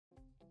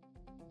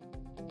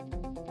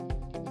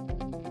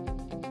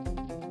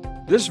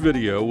This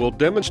video will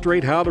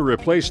demonstrate how to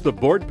replace the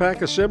board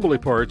pack assembly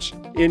parts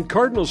in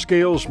Cardinal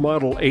Scale's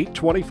Model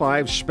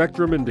 825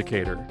 Spectrum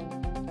indicator.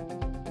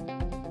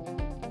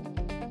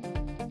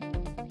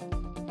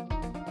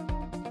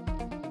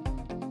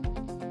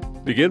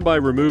 Begin by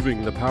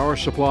removing the power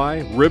supply,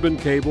 ribbon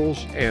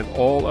cables, and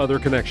all other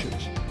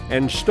connections,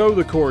 and stow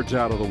the cords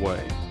out of the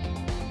way.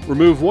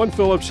 Remove one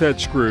Phillips head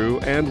screw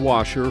and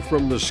washer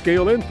from the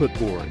scale input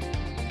board.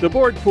 The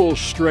board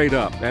pulls straight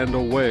up and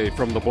away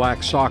from the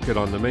black socket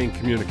on the main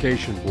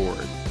communication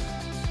board.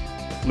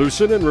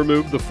 Loosen and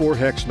remove the 4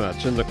 hex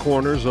nuts in the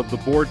corners of the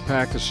board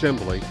pack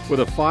assembly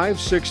with a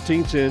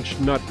 5/16"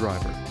 nut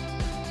driver.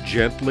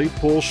 Gently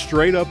pull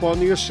straight up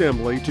on the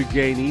assembly to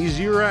gain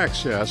easier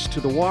access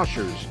to the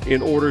washers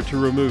in order to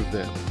remove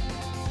them.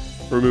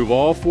 Remove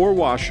all 4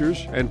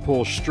 washers and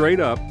pull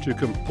straight up to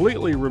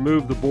completely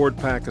remove the board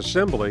pack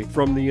assembly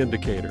from the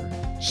indicator.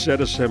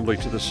 Set assembly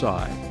to the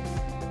side.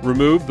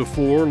 Remove the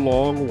 4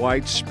 long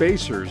white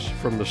spacers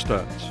from the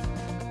studs.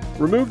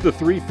 Remove the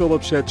 3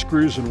 Phillips head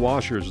screws and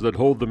washers that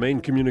hold the main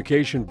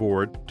communication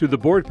board to the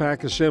board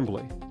pack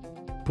assembly.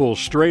 Pull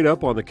straight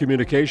up on the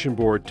communication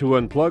board to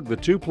unplug the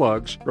 2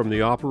 plugs from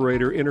the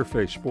operator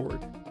interface board.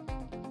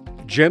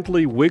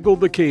 Gently wiggle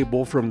the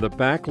cable from the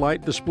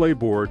backlight display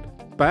board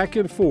back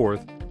and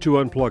forth to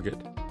unplug it.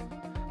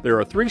 There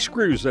are 3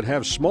 screws that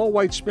have small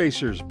white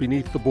spacers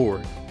beneath the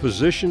board,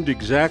 positioned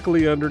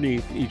exactly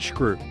underneath each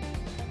screw.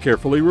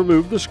 Carefully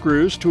remove the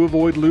screws to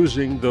avoid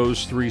losing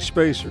those 3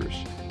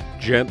 spacers.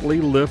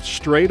 Gently lift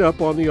straight up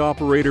on the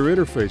operator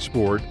interface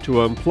board to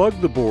unplug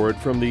the board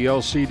from the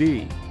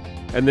LCD,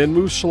 and then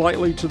move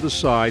slightly to the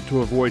side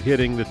to avoid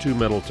hitting the 2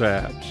 metal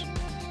tabs.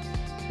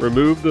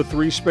 Remove the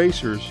 3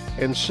 spacers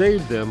and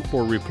save them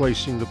for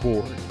replacing the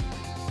board.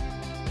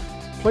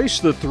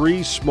 Place the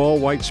 3 small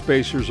white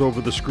spacers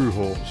over the screw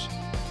holes.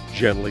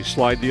 Gently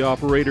slide the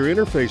operator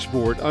interface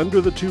board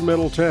under the 2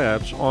 metal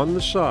tabs on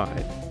the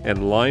side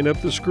and line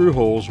up the screw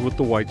holes with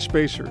the white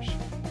spacers.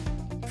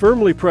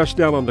 Firmly press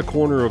down on the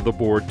corner of the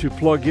board to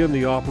plug in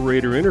the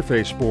operator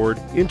interface board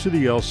into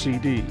the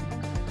LCD.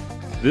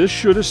 This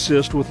should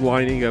assist with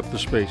lining up the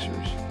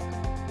spacers.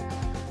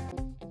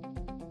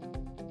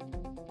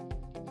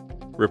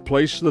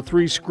 Replace the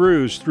 3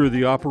 screws through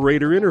the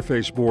operator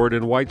interface board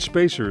and white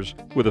spacers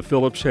with a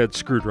Phillips head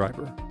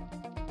screwdriver.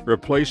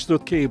 Replace the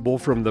cable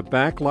from the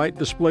backlight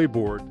display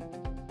board.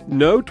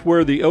 Note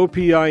where the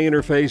OPI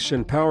interface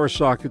and power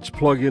sockets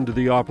plug into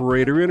the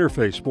operator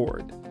interface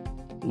board.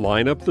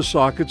 Line up the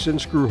sockets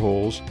and screw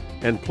holes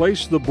and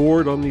place the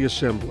board on the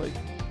assembly.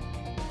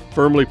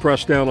 Firmly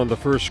press down on the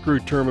first screw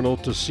terminal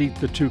to seat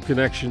the 2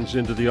 connections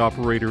into the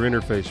operator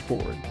interface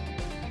board.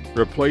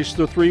 Replace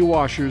the 3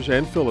 washers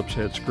and Phillips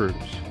head screws.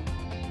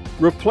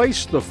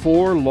 Replace the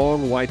 4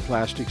 long white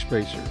plastic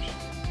spacers.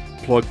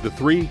 Plug the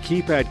 3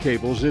 keypad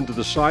cables into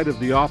the side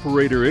of the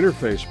operator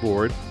interface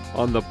board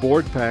on the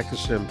board pack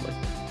assembly.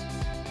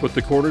 Put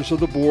the corners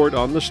of the board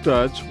on the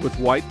studs with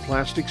white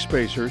plastic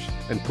spacers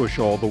and push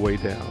all the way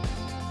down.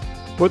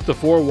 Put the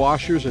 4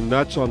 washers and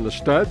nuts on the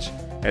studs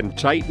and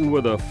tighten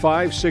with a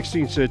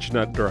 5/16"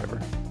 nut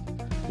driver.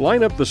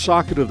 Line up the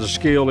socket of the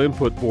scale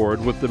input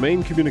board with the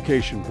main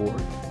communication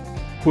board.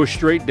 Push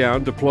straight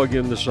down to plug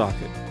in the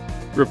socket.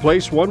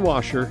 Replace 1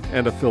 washer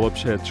and a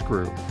Phillips head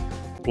screw.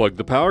 Plug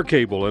the power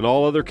cable and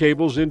all other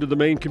cables into the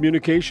main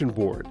communication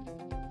board.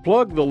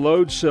 Plug the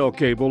load cell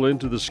cable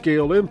into the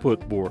scale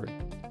input board.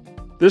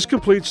 This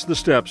completes the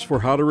steps for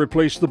how to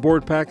replace the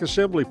board pack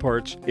assembly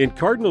parts in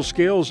Cardinal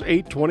Scale's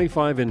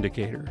 825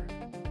 indicator.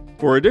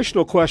 For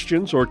additional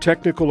questions or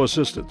technical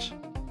assistance,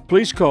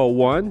 please call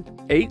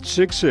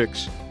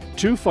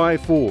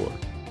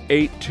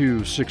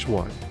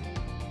 1-866-254-8261.